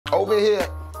Over here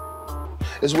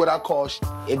is what I call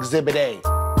Exhibit A.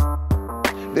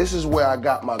 This is where I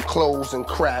got my clothes and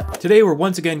crap. Today we're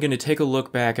once again going to take a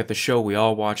look back at the show we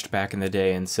all watched back in the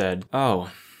day and said,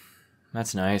 oh,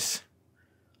 that's nice.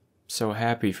 So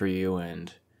happy for you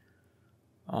and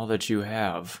all that you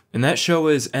have. And that show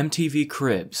is MTV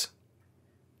Cribs.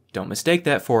 Don't mistake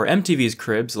that for MTV's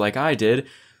Cribs like I did.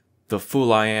 The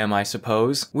fool I am, I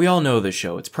suppose. We all know the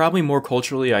show. It's probably more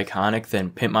culturally iconic than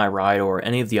Pimp My Ride or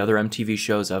any of the other MTV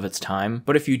shows of its time.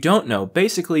 But if you don't know,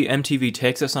 basically MTV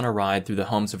takes us on a ride through the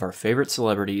homes of our favorite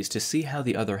celebrities to see how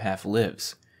the other half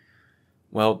lives.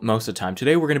 Well, most of the time.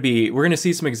 Today we're gonna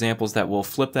see some examples that will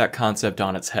flip that concept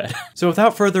on its head. So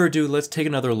without further ado, let's take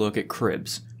another look at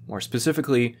Cribs. More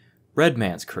specifically,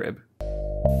 Redman's crib.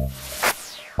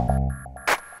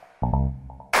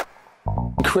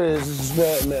 Cribs, this is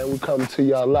Redman, we come to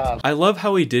y'all live. I love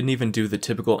how he didn't even do the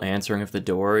typical answering of the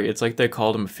door. It's like they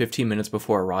called him 15 minutes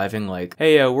before arriving, like,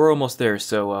 hey, we're almost there,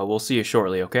 so we'll see you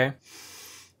shortly, okay?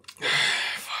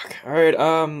 Fuck. Alright,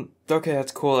 okay,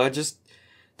 that's cool.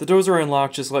 The doors are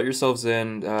unlocked, just let yourselves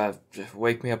in.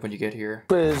 Wake me up when you get here.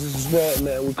 Cribs, this is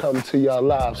Redman, we come to y'all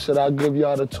live. Should I give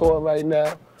y'all the tour right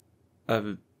now?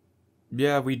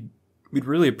 Yeah, we'd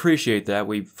really appreciate that.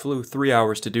 We flew 3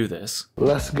 hours to do this.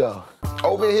 Let's go.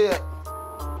 Over here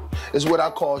is what I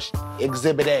call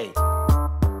Exhibit A.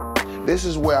 This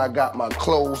is where I got my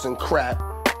clothes and crap.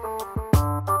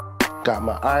 Got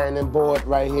my ironing board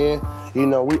right here. You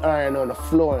know, we iron on the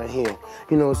floor in here.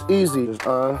 You know, it's easy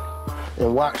to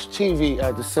and watch TV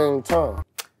at the same time.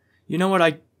 You know what,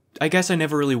 I guess I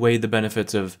never really weighed the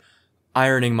benefits of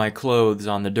ironing my clothes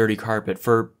on the dirty carpet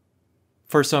for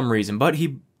some reason, but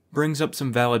he brings up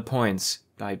some valid points,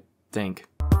 I think.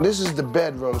 This is the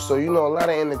bedroom, so you know, a lot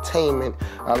of entertainment.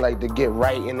 I like to get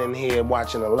right in here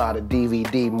watching a lot of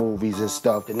DVD movies and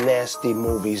stuff, the nasty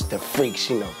movies, the freaks,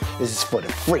 you know. This is for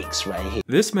the freaks right here.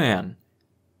 This man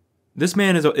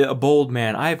is a bold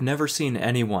man. I have never seen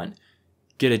anyone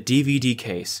get a DVD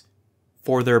case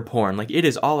for their porn. Like, it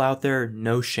is all out there,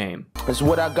 no shame. It's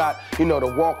what I got, you know,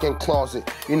 the walk-in closet,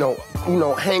 you know,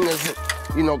 hangers,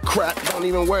 you know, crap, don't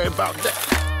even worry about that.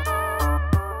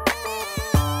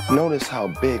 Notice how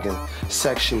big and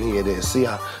sectiony it is. See,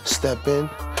 I step in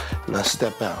and I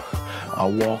step out. I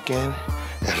walk in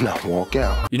and I walk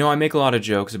out. You know, I make a lot of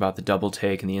jokes about the double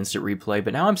take and the instant replay,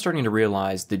 but now I'm starting to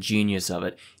realize the genius of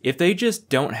it. If they just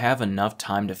don't have enough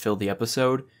time to fill the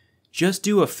episode, just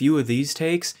do a few of these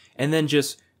takes and then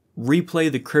just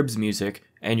replay the Cribs music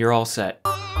and you're all set.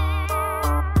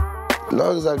 As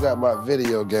long as I got my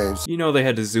video games. You know they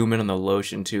had to zoom in on the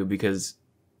lotion too because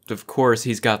of course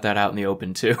he's got that out in the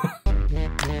open too.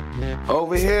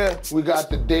 Over here, we got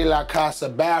the De La Casa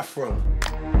bathroom.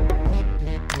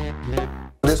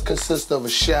 This consists of a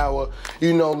shower,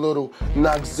 you know, little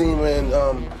Noxzema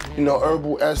and, you know,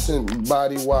 herbal essence,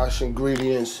 body wash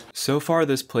ingredients. So far,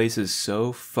 this place is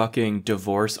so fucking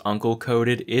divorce uncle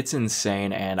coded. It's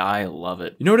insane, and I love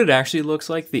it. You know what it actually looks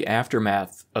like? The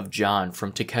aftermath of John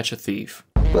from To Catch a Thief.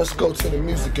 Let's go to the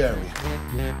music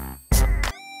area.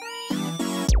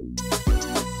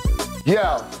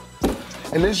 Yo,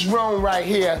 and this room right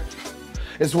here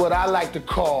is what I like to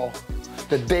call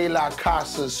the De La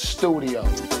Casa's studio.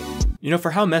 You know,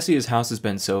 for how messy his house has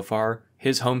been so far,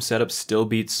 his home setup still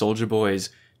beats Soulja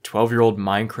Boy's 12-year-old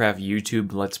Minecraft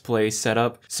YouTube Let's Play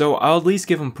setup, so I'll at least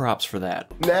give him props for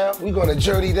that. Now, we're gonna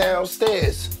journey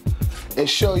downstairs and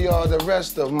show y'all the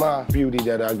rest of my beauty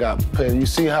that I got prepared. You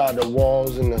see how the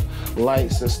walls and the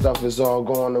lights and stuff is all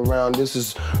going around. This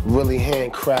is really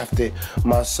handcrafted,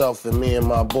 myself and me and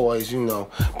my boys, you know,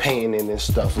 painting and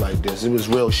stuff like this. It was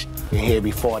real shit in here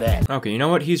before that. Okay, you know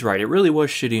what? He's right. It really was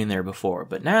shitty in there before,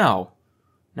 but now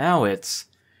it's,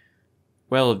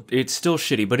 well, it's still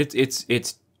shitty, but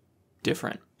it's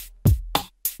different.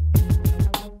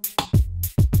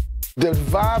 The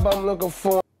vibe I'm looking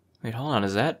for. Wait, hold on,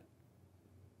 is that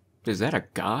a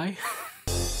guy?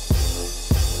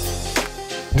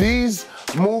 These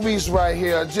movies right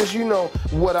here are just, you know,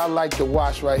 what I like to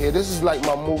watch right here. This is like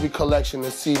my movie collection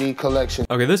and CD collection.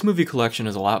 Okay, this movie collection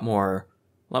is a lot more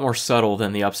subtle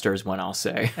than the upstairs one, I'll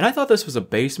say. And I thought this was a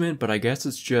basement, but I guess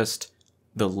it's just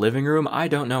the living room. I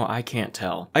don't know, I can't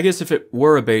tell. I guess if it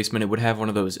were a basement, it would have one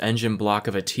of those engine block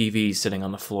of a TV sitting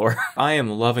on the floor. I am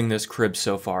loving this crib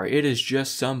so far. It is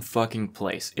just some fucking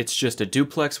place. It's just a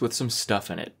duplex with some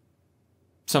stuff in it.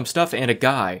 Some stuff and a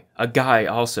guy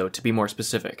also, to be more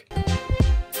specific.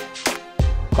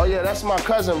 Oh yeah, that's my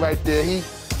cousin right there.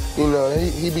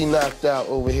 He be knocked out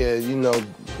over here, you know,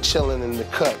 chilling in the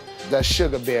cut. That's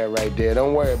Sugar Bear right there.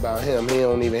 Don't worry about him. He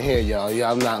don't even hear y'all.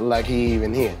 Y'all not like he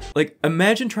even here. Like,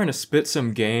 imagine trying to spit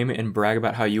some game and brag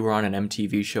about how you were on an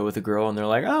MTV show with a girl and they're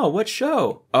like, oh, what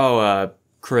show? Oh,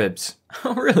 Cribs.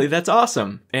 Oh, really? That's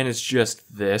awesome. And it's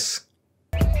just this.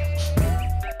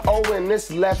 Oh, in this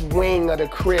left wing of the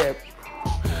crib,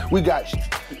 we got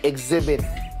exhibit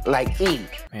like E.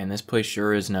 Man, this place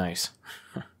sure is nice.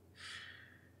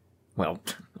 Well,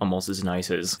 almost as nice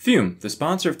as Fume, the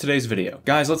sponsor of today's video.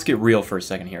 Guys, let's get real for a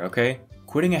second here, okay?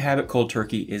 Quitting a habit cold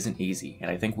turkey isn't easy, and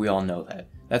I think we all know that.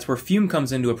 That's where Fume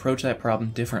comes in to approach that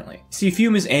problem differently. See,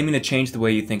 Fume is aiming to change the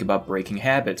way you think about breaking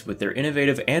habits with their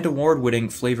innovative and award-winning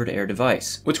flavored air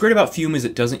device. What's great about Fume is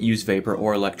it doesn't use vapor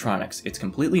or electronics. It's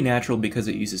completely natural because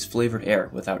it uses flavored air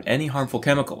without any harmful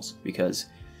chemicals, because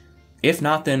if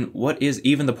not, then what is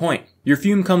even the point? Your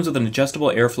Fume comes with an adjustable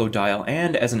airflow dial,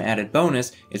 and as an added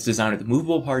bonus, it's designed with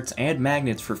movable parts and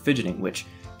magnets for fidgeting, which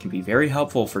can be very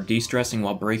helpful for de-stressing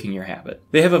while breaking your habit.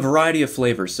 They have a variety of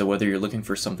flavors, so whether you're looking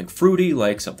for something fruity,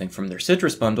 like something from their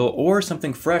citrus bundle, or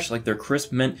something fresh like their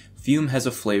crisp mint, Fume has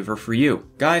a flavor for you.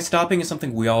 Guys, stopping is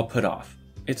something we all put off.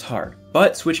 It's hard.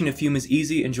 But switching to Fume is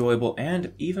easy, enjoyable,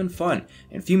 and even fun.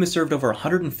 And Fume has served over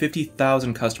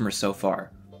 150,000 customers so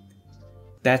far.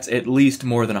 That's at least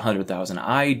more than 100,000.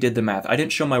 I did the math. I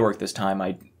didn't show my work this time.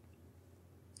 I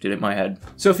did it in my head.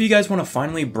 So if you guys want to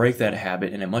finally break that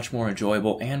habit in a much more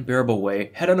enjoyable and bearable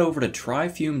way, head on over to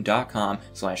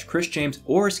tryfume.com/ChrisJames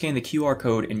or scan the QR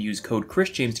code and use code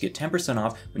ChrisJames to get 10%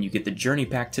 off when you get the Journey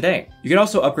Pack today. You can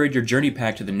also upgrade your Journey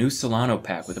Pack to the new Solano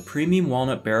Pack with a premium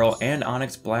walnut barrel and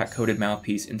onyx black coated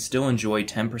mouthpiece and still enjoy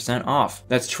 10% off.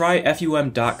 That's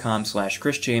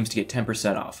tryfum.com/ChrisJames to get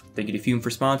 10% off. Thank you to Fume for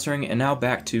sponsoring, and now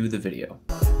back to the video.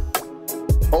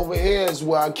 Over here is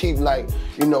where I keep, like,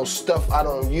 you know, stuff I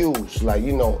don't use. Like,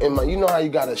 you know, in my, you know how you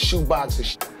got a shoebox of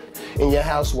shit in your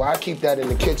house? Well, I keep that in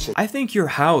the kitchen. I think your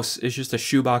house is just a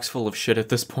shoebox full of shit at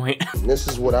this point. This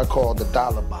is what I call the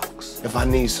dollar box. If I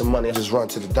need some money, I just run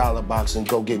to the dollar box and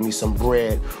go get me some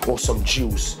bread or some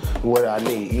juice, what I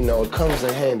need. You know, it comes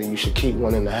in handy. You should keep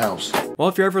one in the house. Well,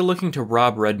 if you're ever looking to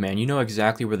rob Redman, you know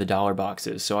exactly where the dollar box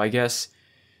is. So I guess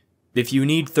if you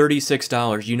need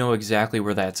 $36, you know exactly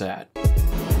where that's at.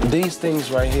 These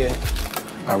things right here,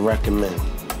 I recommend.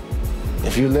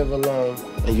 If you live alone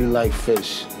and you like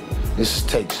fish, this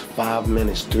takes 5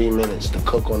 minutes, 3 minutes to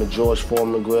cook on the George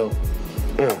Foreman grill.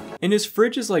 And his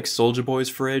fridge is like Soulja Boy's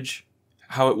fridge,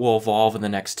 how it will evolve in the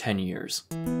next 10 years.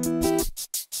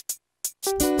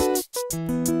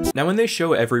 Now when they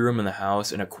show every room in the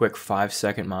house in a quick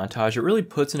 5-second montage, it really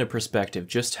puts into perspective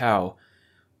just how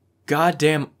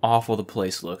goddamn awful the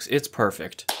place looks. It's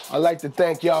perfect. I'd like to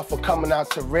thank y'all for coming out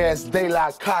to Res de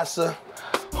la Casa.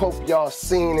 Hope y'all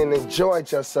seen and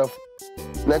enjoyed yourself.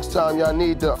 Next time y'all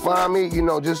need to find me, you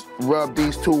know, just rub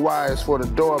these 2 wires for the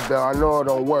doorbell. I know it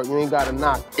don't work. You ain't gotta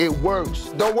knock. It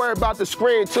works. Don't worry about the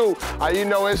screen, too. You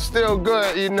know, it's still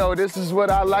good. You know, this is what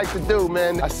I like to do,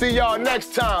 man. I see y'all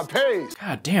next time. Peace.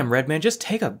 God damn, Redman, just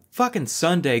take a fucking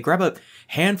Sunday, grab a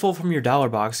handful from your dollar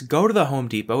box, go to the Home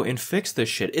Depot, and fix this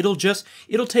shit. It'll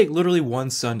take literally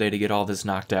 1 Sunday to get all this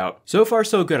knocked out. So far,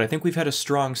 so good. I think we've had a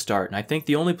strong start, and I think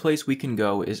the only place we can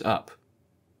go is up.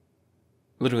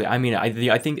 Literally, I mean,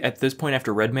 I think at this point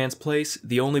after Redman's place,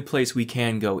 the only place we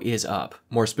can go is up.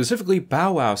 More specifically,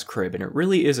 Bow Wow's crib, and it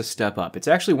really is a step up. It's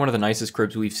actually one of the nicest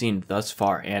cribs we've seen thus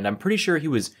far, and I'm pretty sure he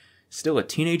was still a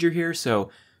teenager here, so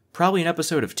probably an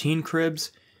episode of Teen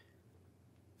Cribs,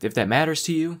 if that matters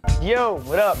to you. Yo,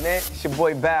 what up, man? It's your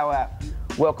boy Bow Wow.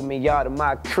 Welcoming y'all to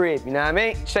my crib, you know what I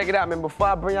mean? Check it out, man. Before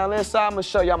I bring y'all inside, I'm gonna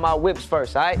show y'all my whips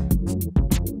first, all right?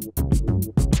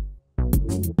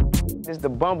 This is the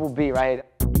Bumblebee right here.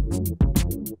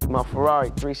 My Ferrari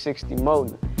 360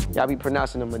 motor. Y'all be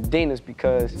pronouncing them Medinas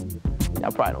because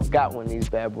y'all probably don't got one of these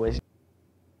bad boys.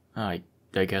 I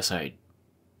guess I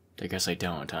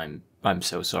don't. I'm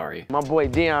so sorry. My boy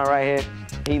Dion right here,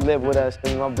 he lived with us.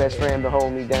 He's my best friend to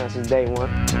hold me down since day one.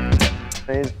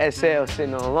 His SL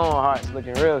sitting on Longhorns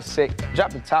looking real sick.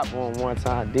 Drop the top on one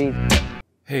time, D.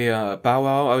 Hey, Bow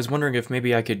Wow, I was wondering if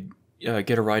maybe I could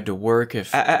get a ride to work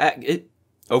if...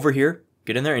 over here,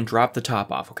 get in there and drop the top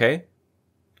off, okay?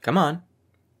 Come on.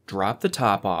 Drop the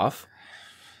top off.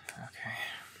 Okay.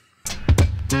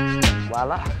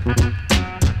 Voila.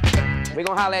 We're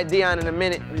gonna holler at Dion in a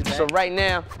minute. So right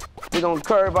now, we're gonna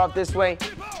curve off this way,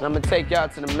 and I'm gonna take y'all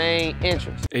to the main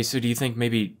entrance. Hey, so do you think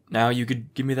maybe now you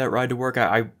could give me that ride to work?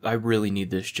 I really need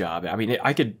this job. I mean,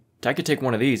 I could take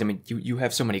one of these. I mean, you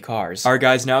have so many cars. All right,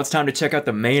 guys, now it's time to check out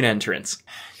the main entrance. God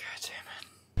damn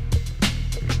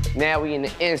it. Now we in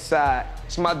the inside.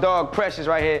 It's my dog Precious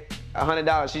right here.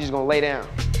 $100, she's just gonna lay down.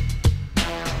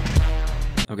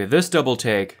 Okay, this double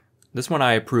take, this one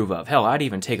I approve of. Hell, I'd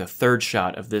even take a third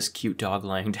shot of this cute dog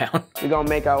laying down. We're gonna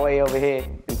make our way over here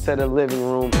into the living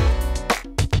room.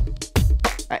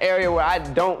 An area where I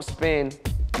don't spend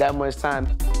that much time.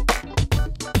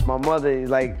 My mother is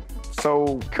like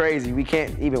so crazy. We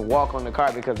can't even walk on the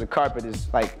carpet because the carpet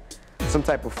is like some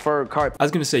type of fur carpet. I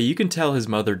was gonna say, you can tell his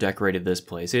mother decorated this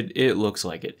place. It looks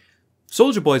like it.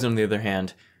 Soulja Boy's, on the other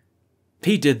hand,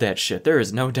 he did that shit. There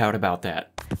is no doubt about that.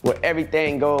 Where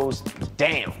everything goes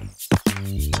down.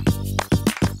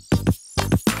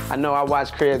 I know I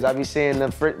watch Cribs. I be seeing the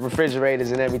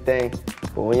refrigerators and everything.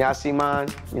 But when y'all see mine,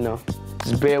 you know,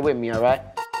 just bear with me, all right?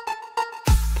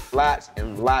 Lots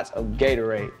and lots of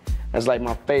Gatorade. That's like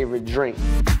my favorite drink.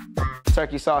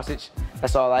 Turkey sausage,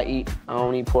 that's all I eat. I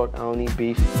don't eat pork, I don't eat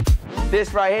beef.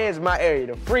 This right here is my area,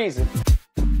 the freezer.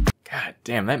 God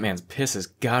damn, that man's piss has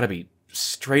gotta be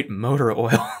straight motor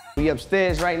oil. We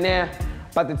upstairs right now,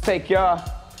 about to take y'all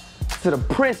to the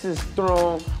Prince's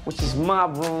throne, which is my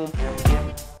room.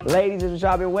 Ladies, this is what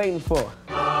y'all been waiting for.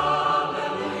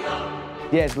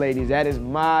 Yes, ladies, that is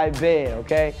my bed,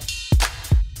 okay?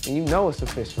 And you know it's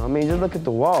official. I mean, just look at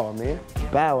the wall, man.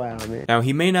 Bow wow, man. Now,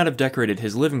 he may not have decorated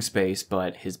his living space,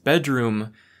 but his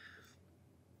bedroom...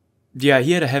 Yeah,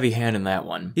 he had a heavy hand in that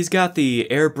one. He's got the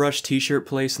airbrush t-shirt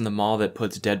place in the mall that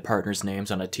puts dead partners'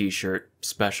 names on a t-shirt,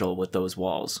 special with those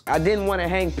walls. I didn't want to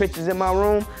hang pictures in my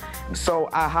room, so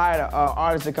I hired an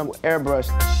artist to come with airbrush.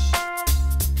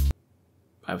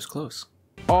 I was close.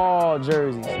 All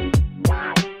jerseys.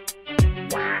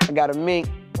 I got a mink.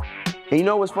 And you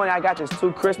know what's funny? I got this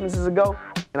 2 Christmases ago,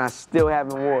 and I still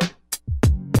haven't worn it.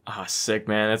 Ah, sick,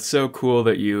 man. That's so cool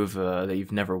that you've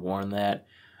never worn that.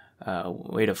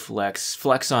 Way to flex.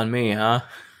 Flex on me, huh?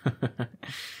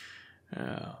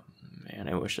 Oh, man,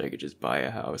 I wish I could just buy a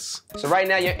house. So right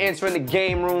now you're entering the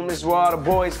game room. This is where all the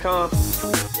boys come.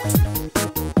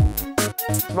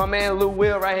 My man Lou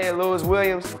Will right here, Lewis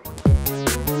Williams.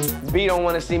 B don't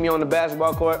want to see me on the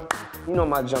basketball court. You know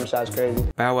my jump shot's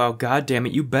crazy. Bow Wow,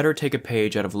 goddammit, you better take a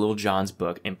page out of Lil Jon's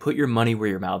book and put your money where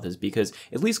your mouth is, because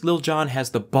at least Lil Jon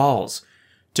has the balls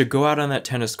to go out on that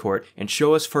tennis court and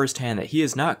show us firsthand that he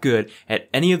is not good at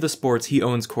any of the sports he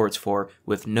owns courts for,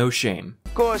 with no shame.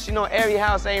 Of course, you know every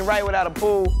house ain't right without a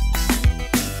pool.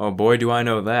 Oh boy, do I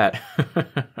know that.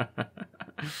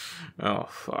 Oh,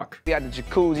 fuck. We got the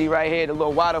jacuzzi right here, the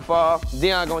little waterfall.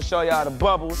 Dion gonna show y'all the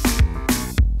bubbles.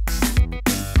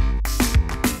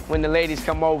 When the ladies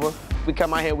come over, we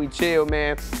come out here, we chill,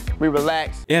 man. We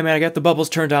relax. Yeah, man, I got the bubbles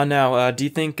turned on now. Do you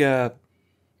think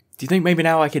maybe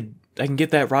now I can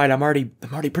get that ride? I'm already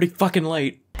pretty fucking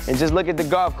late. And just look at the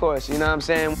golf course, you know what I'm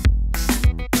saying?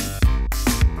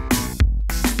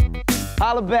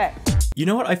 Holla back. You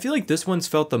know what? I feel like this one's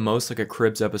felt the most like a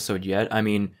Cribs episode yet. I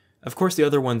mean, of course the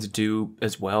other ones do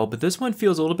as well, but this one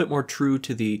feels a little bit more true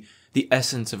to the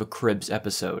essence of a Cribs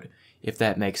episode, if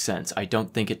that makes sense. I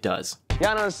don't think it does.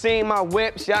 Y'all done seen my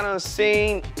whips, y'all done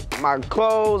seen my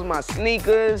clothes, my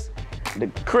sneakers, the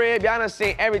crib, y'all done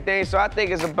seen everything, so I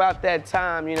think it's about that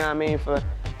time, you know what I mean, for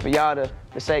y'all to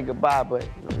say goodbye, but you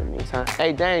know, in the meantime.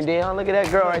 Hey, dang, Dion, look at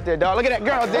that girl right there, dog. Look at that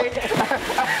girl,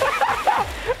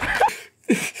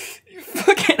 You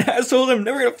fucking asshole, I'm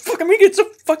never gonna get so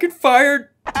fucking fired.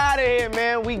 Out of here,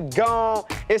 man, we gone.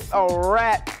 It's a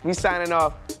wrap. We signing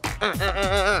off.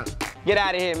 Get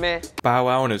out of here, man. Bow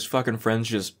Wow and his fucking friends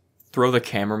just throw the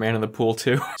cameraman in the pool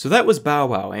too. So that was Bow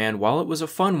Wow, and while it was a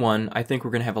fun one, I think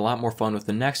we're gonna have a lot more fun with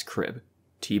the next crib,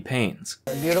 T-Pain's.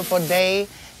 A beautiful day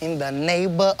in the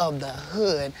neighbor of the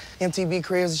hood. MTV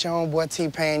Cribs, it's your own boy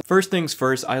T-Pain. First things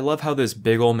first, I love how this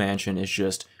big ol' mansion is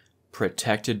just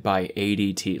protected by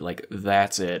ADT, like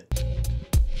that's it.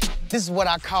 This is what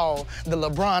I call the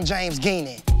LeBron James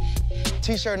Guinea.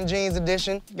 T-shirt and jeans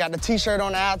edition. Got the t-shirt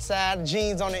on the outside,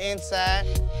 jeans on the inside.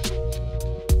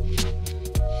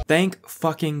 Thank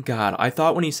fucking God. I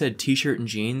thought when he said t-shirt and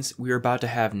jeans, we were about to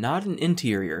have not an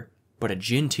interior, but a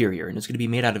ginterior, and it's gonna be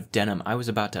made out of denim. I was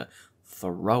about to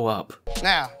throw up.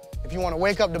 Now, if you want to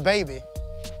wake up the baby,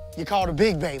 you call the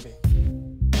big baby.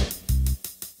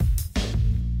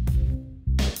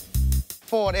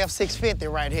 Ford F-650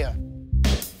 right here.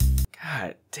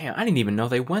 God damn, I didn't even know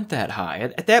they went that high.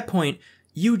 At that point,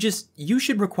 you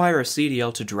should require a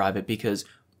CDL to drive it, because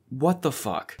what the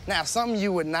fuck? Now, something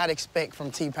you would not expect from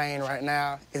T-Pain right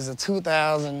now is a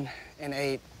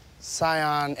 2008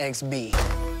 Scion XB.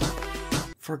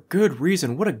 For good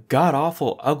reason. What a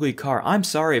god-awful, ugly car. I'm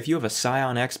sorry if you have a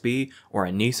Scion XB or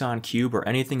a Nissan Cube or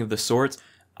anything of the sorts.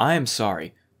 I am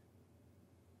sorry.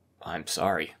 I'm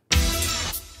sorry.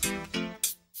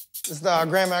 This is the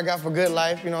Grammy I got for Good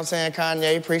Life, you know what I'm saying?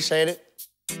 Kanye, appreciate it.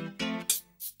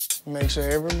 Make sure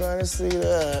everybody see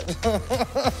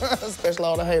that. Especially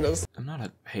all the haters. I'm not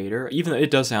a hater, even though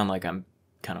it does sound like I'm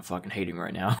kind of fucking hating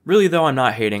right now. Really though, I'm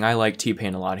not hating. I like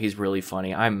T-Pain a lot. He's really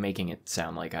funny. I'm making it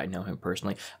sound like I know him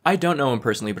personally. I don't know him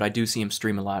personally, but I do see him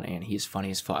stream a lot and he's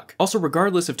funny as fuck. Also,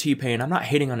 regardless of T-Pain, I'm not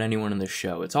hating on anyone in this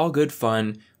show. It's all good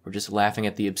fun. We're just laughing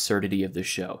at the absurdity of the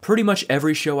show. Pretty much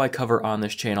every show I cover on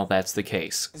this channel, that's the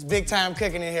case. It's big time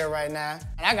cooking in here right now.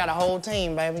 And I got a whole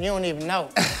team, baby. You don't even know.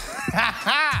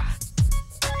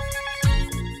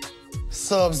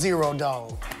 Sub-Zero,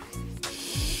 dog.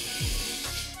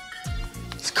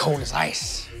 It's cold as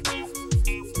ice. I'm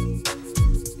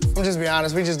just be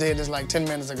honest, we just did this like 10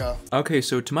 minutes ago. Okay,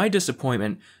 so to my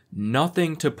disappointment,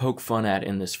 nothing to poke fun at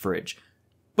in this fridge.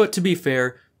 But to be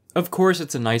fair, of course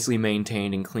it's a nicely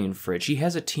maintained and clean fridge. He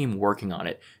has a team working on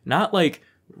it. Not like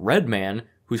Redman,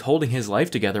 who's holding his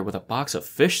life together with a box of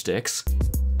fish sticks.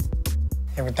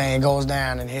 Everything goes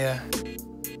down in here.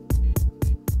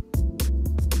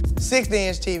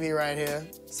 60-inch TV right here.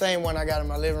 Same one I got in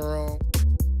my living room.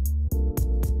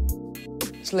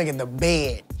 Just look at the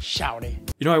bed, shouty.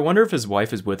 You know, I wonder if his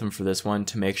wife is with him for this one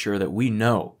to make sure that we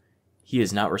know he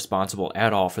is not responsible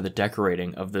at all for the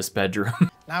decorating of this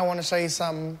bedroom. Now I want to show you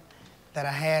something that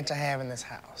I had to have in this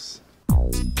house.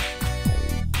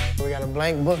 We got a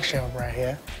blank bookshelf right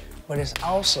here, but it's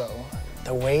also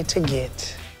the way to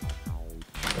get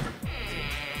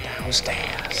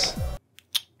downstairs.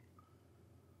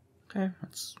 Okay,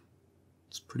 that's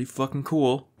pretty fucking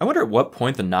cool. I wonder at what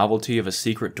point the novelty of a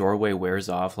secret doorway wears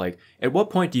off. Like, at what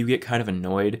point do you get kind of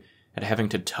annoyed at having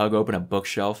to tug open a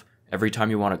bookshelf every time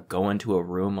you want to go into a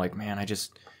room? Like, man, I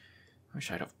wish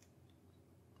I had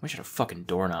a fucking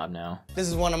doorknob now. This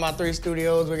is one of my 3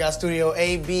 studios. We got studio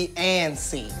A, B, and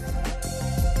C.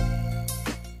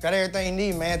 Got everything you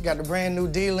need, man. Got the brand new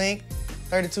D-Link,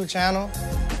 32 channel,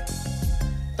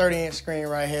 30-inch screen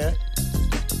right here.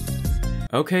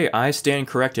 Okay, I stand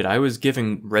corrected. I was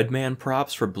giving Redman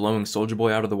props for blowing Soulja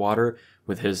Boy out of the water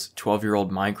with his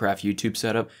 12-year-old Minecraft YouTube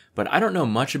setup, but I don't know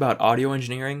much about audio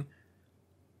engineering.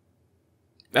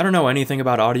 I don't know anything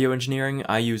about audio engineering.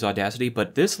 I use Audacity,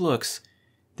 but this looks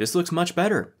much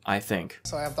better, I think.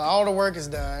 So after all the work is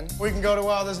done, we can go to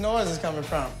where all this noise is coming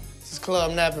from. This is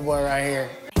Club Nappy Boy right here.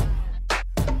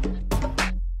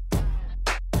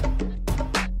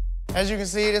 As you can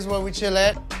see, this is where we chill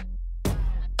at.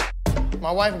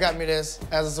 My wife got me this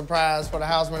as a surprise for the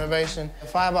house renovation. A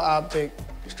fiber optic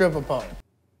stripper pole.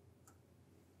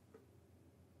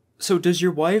 So does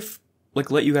your wife,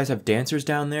 like, let you guys have dancers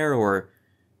down there, or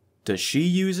does she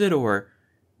use it, or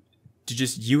do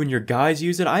just you and your guys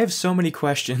use it? I have so many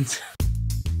questions.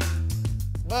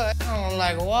 But I don't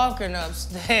like walking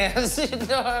upstairs, you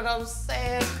know what I'm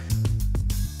saying?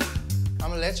 I'm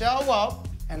gonna let y'all walk,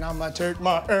 and I'm gonna take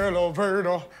my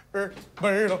elevator. I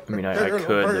mean, I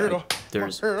could.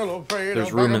 There's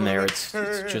room in there. It's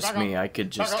just me. I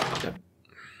could just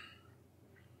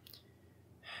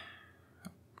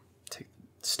take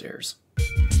the stairs.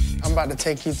 I'm about to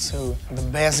take you to the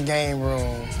best game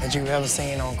room that you've ever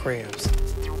seen on Cribs.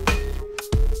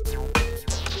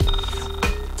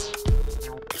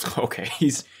 Okay,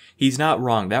 he's not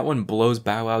wrong. That one blows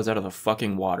Bow Wow's out of the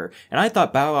fucking water. And I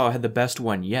thought Bow Wow had the best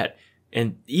one yet.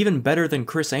 And even better than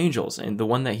Chris Angel's, and the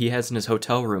one that he has in his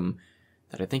hotel room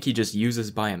that I think he just uses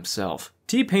by himself.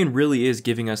 T-Pain really is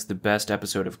giving us the best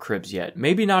episode of Cribs yet.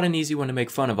 Maybe not an easy one to make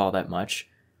fun of all that much,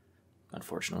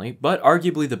 unfortunately, but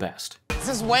arguably the best. This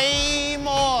is way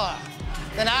more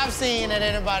than I've seen at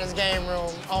anybody's game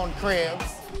room on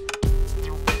Cribs.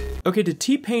 Okay, did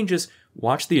T-Pain just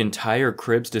watch the entire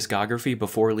Cribs discography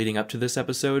before leading up to this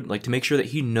episode? Like, to make sure that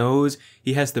he knows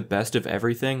he has the best of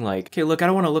everything? Like, okay, look, I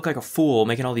don't want to look like a fool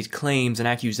making all these claims and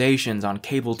accusations on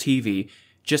cable TV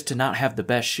just to not have the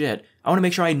best shit. I want to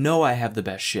make sure I know I have the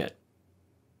best shit.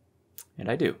 And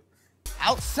I do.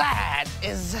 Outside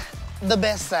is the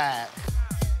best side.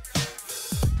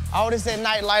 All this at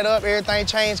night light up, everything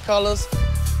change colors.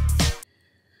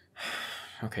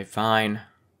 Okay, fine.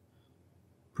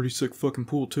 Pretty sick fucking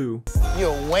pool, too.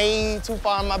 You're way too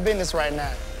far in my business right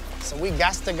now, so we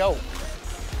got to go.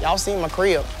 Y'all seen my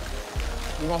crib.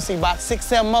 You're gonna see about 6,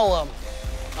 7 more of them.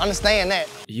 Understand that.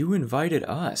 You invited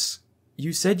us.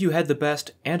 You said you had the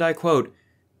best, and I quote,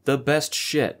 the best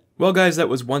shit. Well guys, that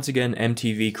was once again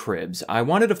MTV Cribs. I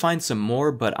wanted to find some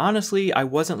more, but honestly, I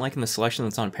wasn't liking the selection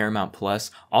that's on Paramount Plus.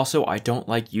 Also, I don't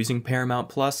like using Paramount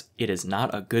Plus. It is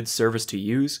not a good service to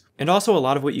use. And also, a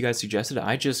lot of what you guys suggested,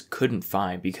 I just couldn't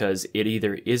find because it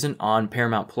either isn't on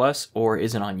Paramount Plus or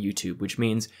isn't on YouTube, which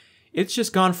means It's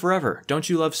just gone forever. Don't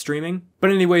you love streaming?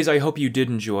 But anyways, I hope you did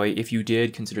enjoy. If you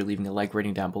did, consider leaving a like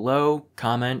rating down below,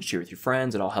 comment, share with your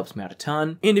friends, it all helps me out a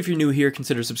ton. And if you're new here,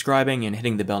 consider subscribing and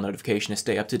hitting the bell notification to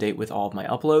stay up to date with all of my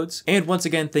uploads. And once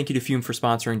again, thank you to Fume for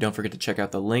sponsoring. Don't forget to check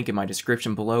out the link in my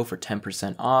description below for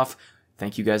 10% off.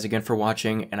 Thank you guys again for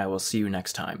watching, and I will see you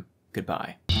next time.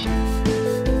 Goodbye.